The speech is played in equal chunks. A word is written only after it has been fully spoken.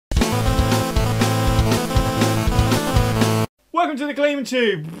Welcome to the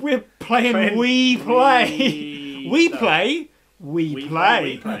Clementube. We're playing We Play. We Play? We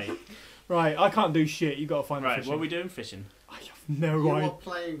Play. Right, I can't do shit. You gotta find the fishing. What are we doing? Fishing? I have no idea. idea. You are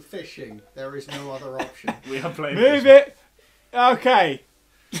playing fishing. There is no other option. We are playing Move fishing. it! Okay.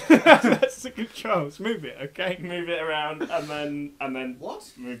 That's the controls. Move it, okay? Move it around and then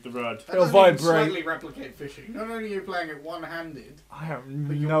What? move the rod. That It'll doesn't even vibrate. slightly replicate fishing. Not only are you playing it one-handed, I have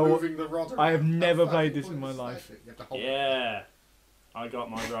but you're no... moving the rod around. I have never That's played the this in point my of life. slicing. You have to hold it. Yeah. I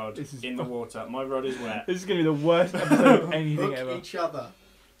got my rod This is in the water. My rod is wet. This is going to be the worst episode of anything Hook ever. each other.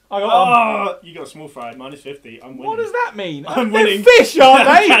 I got Oh, you got small fry, -50. I'm winning. What does that mean? I'm They're winning. fish, aren't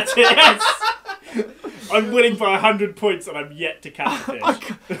they? Catch it, yes. I'm winning by 100 points and I'm yet to catch a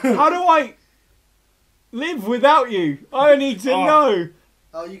fish. How do I live without you? I need to know.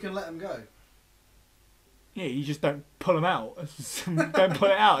 Oh, you can let them go. Yeah, you just don't pull them out. Don't pull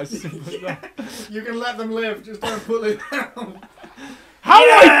it out. It's simple as that. You can let them live, just don't pull it down. How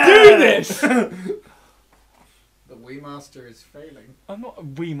do I do this? The Wii Master is failing. I'm not a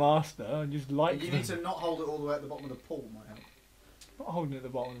Wii Master. I just like You need to not hold it all the way at the bottom of the pool, might help. I'm not holding it at the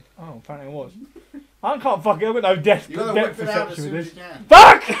bottom. Oh, apparently I was. I can't fucking. I've got no depth You gotta whip it out as perception soon with as this. you can.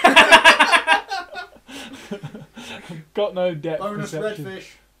 Fuck! Got no depth Bonus perception. redfish.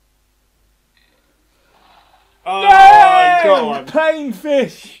 Oh, No! I got one. Plain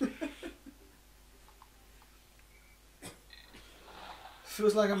fish.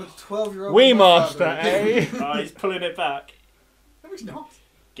 Feels like I'm a 12-year-old. Wii Master, eh? Oh, he's pulling it back. No, he's not.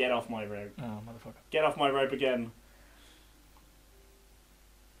 Get off my rope. Oh, motherfucker. Get off my rope again.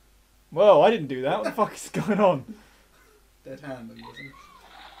 Whoa, I didn't do that. What the fuck is going on? Dead hand, I'm guessing.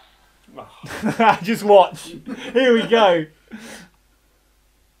 Oh. Just watch. Here we go.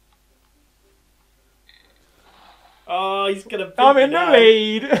 Oh, he's gonna beat I'm me in the now.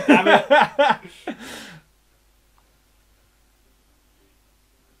 lead. Damn it.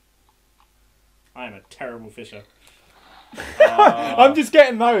 I am a terrible fisher. I'm just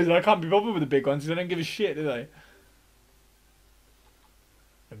getting those and I can't be bothered with the big ones because they don't give a shit, do they?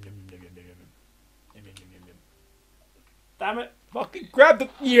 Damn it. Fucking grab the...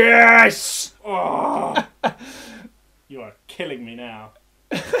 Yes! Oh. You are killing me now.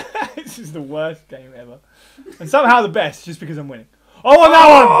 This is the worst game ever. And somehow the best, just because I'm winning. Oh, on that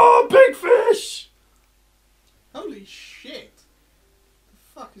one! Oh, big fish! Holy shit!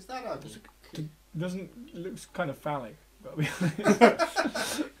 The fuck is that ugly? Doesn't... Looks kind of phallic. Gotta be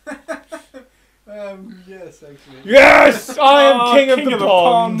honest. Yes, actually. Yes! I am king of the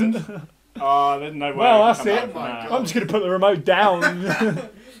pond. Oh, there's no way. Well, I that's can it. come out of I'm just going to put the remote down.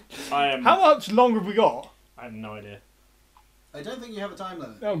 I am. How much longer have we got? I have no idea. I don't think you have a time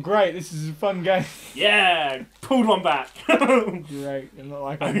limit. Oh, great. This is a fun game. Yeah, pulled one back. Great. I'm not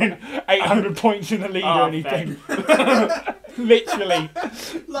like I'm 800 points in the lead or Oh, anything. Literally.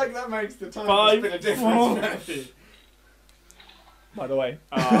 Like that makes the time Five, spin a difference. four. Matthew. By the way.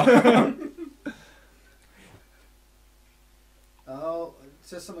 Oh, it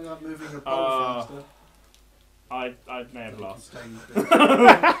says something like moving your bowl faster. I may have lost.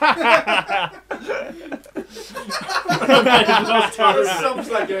 Sums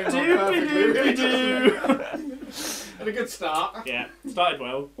that game up perfectly. Had a good start. Yeah, started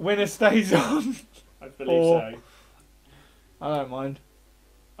well. Winner stays on. I believe so. I don't mind.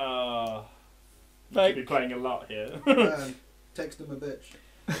 Could be playing a lot here. Text him a bitch.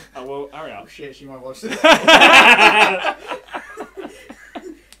 Oh well, hurry Oh up. shit, she might watch this. I'm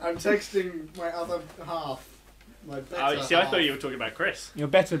texting my other half. My better Oh, see, I half. thought you were talking about Chris. You're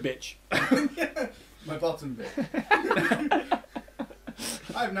better, bitch. My bottom bit.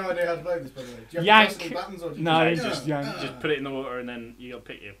 I have no idea how to play this, by the way. Do you have Yank. to press any buttons or do you No, just, just yank. Just put it in the water and then you got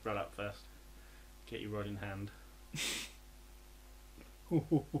to pick your rod up first. Get your rod in hand.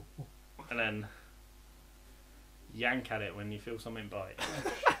 And then yank at it when you feel something bite.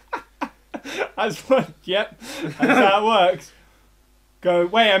 That's what. Yep. That's how it works. Go.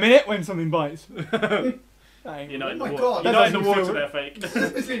 Wait a minute when something bites. You're not in the my water. God, You're that not in the doesn't water feel- there, fake. This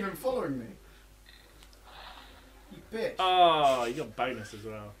isn't even following me. You bitch. Oh, you got bonus as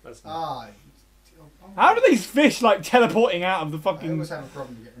well. That's nice. Ah. How do these fish like teleporting out of the I fucking? always have a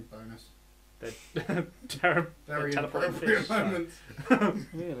problem getting bonus. They're terrible. Very teleporting inappropriate fish. moments.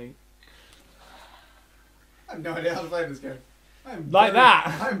 Really? I have no idea how to play this game. Like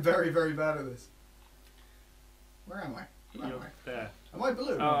that? I'm very, very bad at this. Where am I? Where am You're I? there. Am I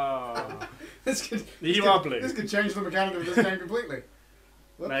blue? Oh. This could, You are blue. This could change the mechanic of this game completely.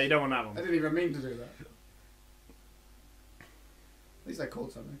 Whoops. No, you don't want that I one. didn't even mean to do that. At least I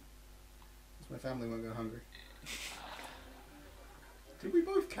caught something. My family won't go hungry. Did we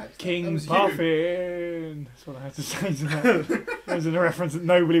both catch that? King That was you. Puffin. That's what I had to say to that. That was a reference that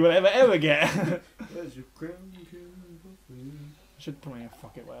nobody will ever get. Where's your crown, King Puffin? I should probably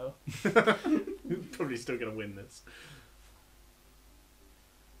fuck it well. Probably still gonna win this.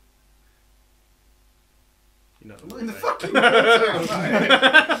 You know I'm in the fucking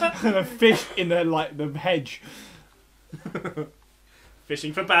water. And a fish in the hedge.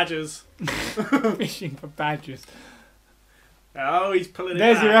 Fishing for badgers. Fishing for badgers. Oh, he's pulling it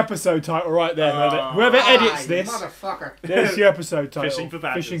There's back. your episode title right there. Oh. Whoever edits this, Motherfucker. there's your episode title. Fishing for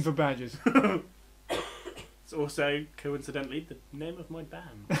badgers. Fishing for badgers. It's also, coincidentally, the name of my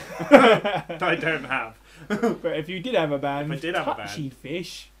band. That I don't have. But if you did have a band, If I did have a Touchy band.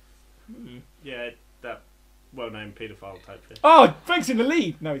 Fish. Yeah, that well-known paedophile type fish. Oh, Frank's in the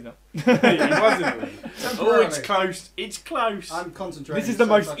lead. No, he's not. He was in the lead. Oh, Temporarily. it's close. It's close. I'm concentrating. This is the so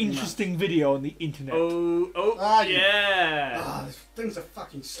most fucking interesting video on the internet. Ah, you- yeah. much. Ah, these things are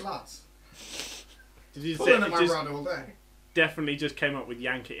fucking sluts. Did you say Pulling at it my just rod all day. definitely just came up with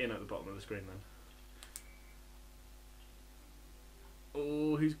yank it in at the bottom of the screen then?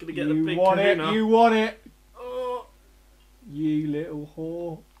 Oh, who's gonna get the You big want kahuna? it, you want it, Oh, you little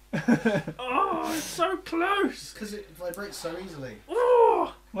whore. oh, it's so close. Because it vibrates so easily.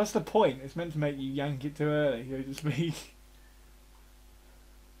 Oh, What's the point? It's meant to make you yank it too early, so to speak.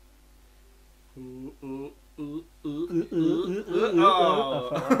 ooh, ooh, ooh, I ooh, felt oh.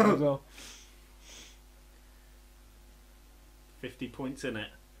 that as well. 50 points in it.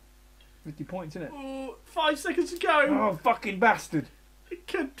 50 points, innit? Oh, 5 seconds to go. Oh, fucking bastard. It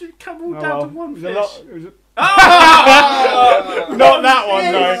could come all Oh, down well. to one It was fish. a lot- it was a- Oh! Not that one,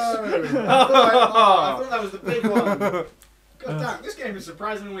 though. No. I thought that was the big one. God damn, this game is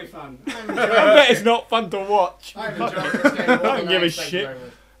surprisingly fun. I'm I enjoying bet it. it's not fun to watch. I'm enjoying this game more I don't than give a expected shit. I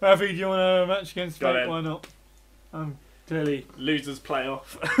would. Rafi, do you want a match against Got Fate? it. Why not? Clearly, Losers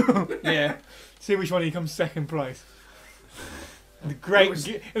playoff. yeah. See which one he comes second place. The It great, was-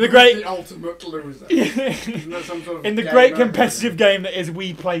 in the great, The ultimate loser. Isn't that some sort of in the game great over? competitive game that is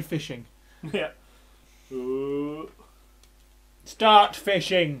We Play Fishing. Yeah. Ooh. Start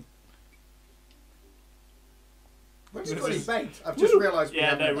fishing. When did you This got any is- bait? I've just realised.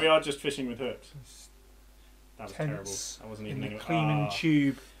 Yeah, no, we are. are just fishing with hooks. That was terrible. Tense That wasn't in even the any-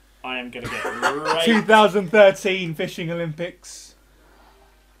 Clementube I am gonna get raped. 2013 Fishing Olympics.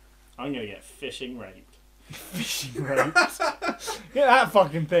 I'm gonna get fishing raped. Fishing ropes. Get that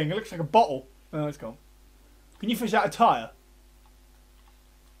fucking thing. It looks like a bottle. Oh, it's gone. Can you fish out a tyre?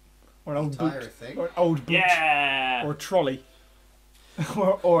 Or an old Tire boot? thing. Or an old boot? Yeah. Or a trolley?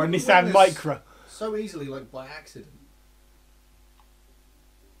 or a We Nissan won this Micra? So easily, like by accident.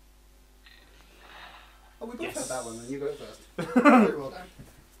 Oh, we both Yes. had that one, then you go first. Very well done.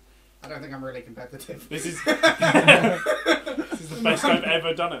 I don't think I'm really competitive. This is this is the best I've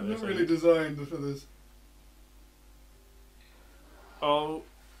ever done at I'm this. not really designed for this. Oh,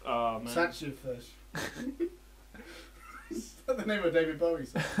 man. Satchel fish. Is that the name of David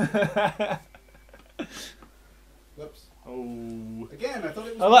Bowie's song? Whoops. Oh. Again, I thought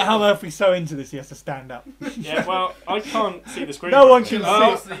it was. I like how Murphy's so into this he has to stand up. Yeah. Well, I can't see the screen. No one can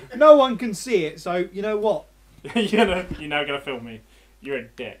properly. see it. No one can see it, so you know what? You're now gonna film me. You're a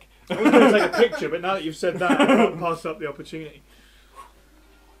dick. I was going to take a picture, but now that you've said that, I can't pass up the opportunity.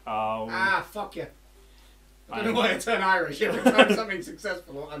 Oh. Ah, fuck you. I don't know why I turn Irish every time something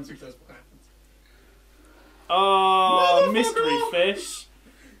successful or unsuccessful happens. Oh, Motherfucker mystery off. fish.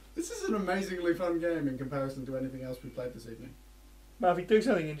 This is an amazingly fun game in comparison to anything else we played this evening. Murphy, do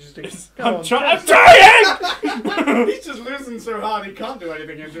something interesting. Go I'm on. trying. He's just losing so hard he can't do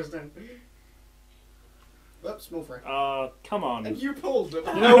anything interesting. Whoops, small fry. Come on. And you pulled it.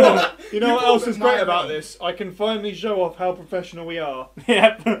 You know what? You know You what else pulled is it great 9 about rounds. this? I can finally show off how professional we are.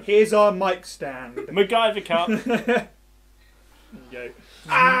 Yep. Here's our mic stand. MacGyver cup. There you go.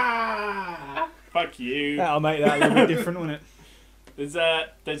 Ah! Fuck you. That'll make that a little bit different, won't it?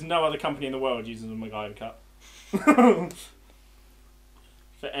 There's no other company in the world using the MacGyver cup.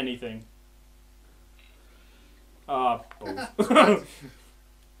 For anything. Balls.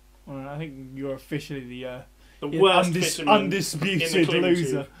 Well, I think you're officially the Worst fisherman in the undisputed Clementube.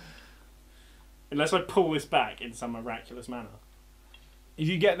 loser. Unless I pull this back in some miraculous manner. If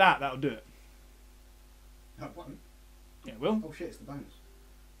you get that, that'll do it. That one. Yeah, it will. Oh shit, it's the bonus.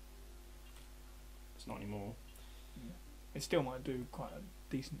 It's not anymore. It still might do quite a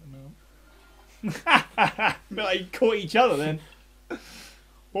decent amount. But like you caught each other then. Did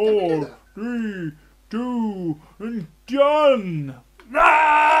we do 4, that? 3, 2, and done!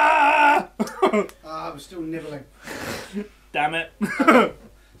 Ah! Ah, I'm still nibbling. Damn it.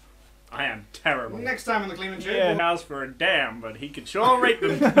 I I am terrible. Next time on the Clementube. Yeah. House for a dam, but he could sure rate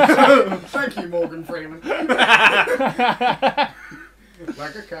them. Thank you, Morgan Freeman.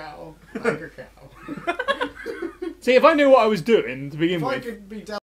 Like a cow. Like a cow. See, if I knew what I was doing to begin If I with. could be